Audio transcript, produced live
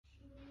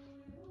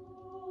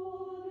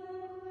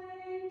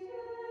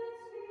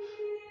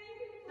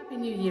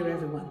New Year,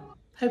 everyone.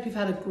 Hope you've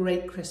had a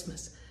great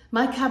Christmas.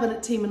 My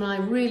cabinet team and I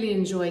really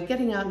enjoy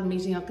getting out and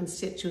meeting our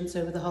constituents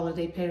over the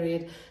holiday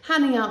period,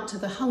 handing out to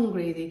the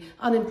hungry, the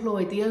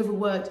unemployed, the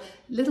overworked,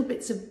 little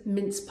bits of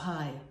mince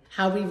pie.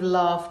 How we've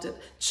laughed at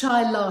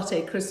chai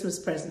latte Christmas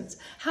presents,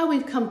 how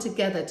we've come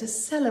together to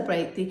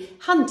celebrate the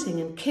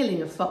hunting and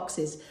killing of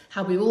foxes,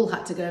 how we all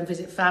had to go and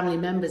visit family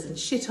members in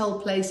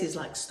shithole places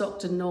like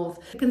Stockton North.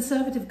 The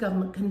Conservative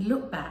government can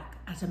look back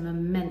at a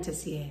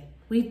momentous year.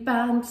 We've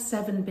banned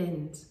 7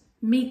 bins.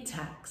 Meat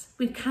tax,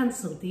 we've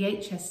cancelled the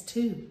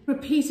HS2,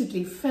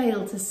 repeatedly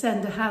failed to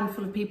send a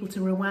handful of people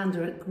to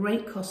Rwanda at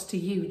great cost to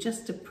you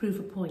just to prove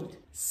a point,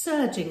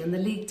 surging in the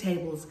league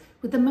tables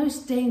with the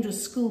most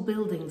dangerous school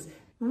buildings,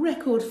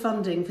 record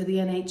funding for the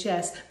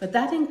NHS, but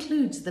that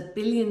includes the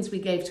billions we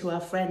gave to our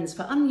friends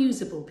for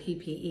unusable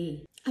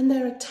PPE. And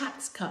there are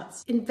tax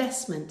cuts,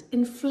 investment,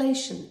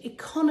 inflation,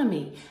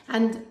 economy,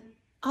 and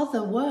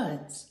other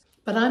words.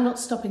 But I'm not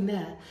stopping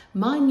there.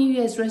 My New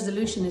Year's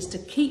resolution is to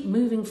keep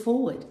moving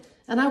forward.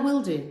 And I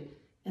will do,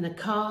 in a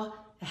car,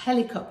 a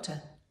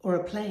helicopter, or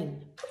a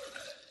plane.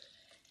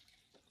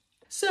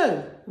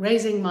 So,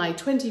 raising my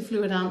 20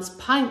 fluid ounce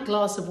pint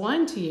glass of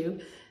wine to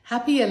you,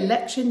 happy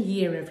election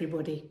year,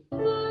 everybody.